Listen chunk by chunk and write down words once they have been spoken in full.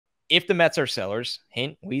if the Mets are sellers,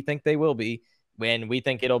 hint, we think they will be, when we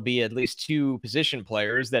think it'll be at least 2 position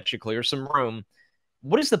players that should clear some room.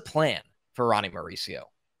 What is the plan for Ronny Mauricio?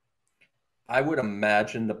 I would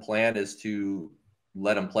imagine the plan is to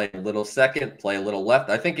let him play a little second, play a little left.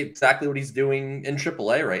 I think exactly what he's doing in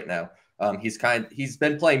AAA right now. He's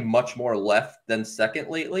been playing much more left than second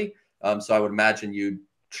lately. So I would imagine you'd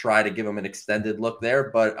try to give him an extended look there.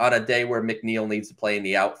 But on a day where McNeil needs to play in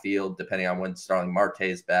the outfield, depending on when Starling Marte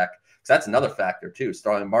is back, because that's another factor too.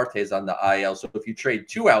 Starling Marte is on the IL. So if you trade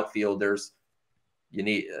 2 outfielders,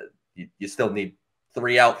 you still need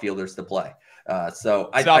 3 outfielders to play. So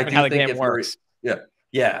I do think if works.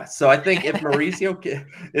 Yeah. So I think if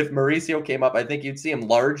Mauricio came up, I think you'd see him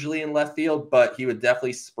largely in left field, but he would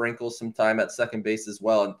definitely sprinkle some time at second base as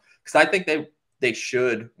well. And because I think they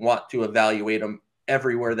should want to evaluate him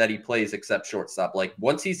everywhere that he plays except shortstop. Like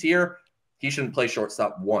once he's here, he shouldn't play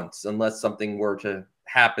shortstop once unless something were to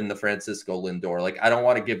happen to Francisco Lindor. Like I don't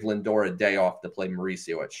want to give Lindor a day off to play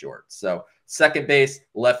Mauricio at short. So second base,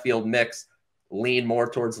 left field mix, lean more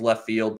towards left field.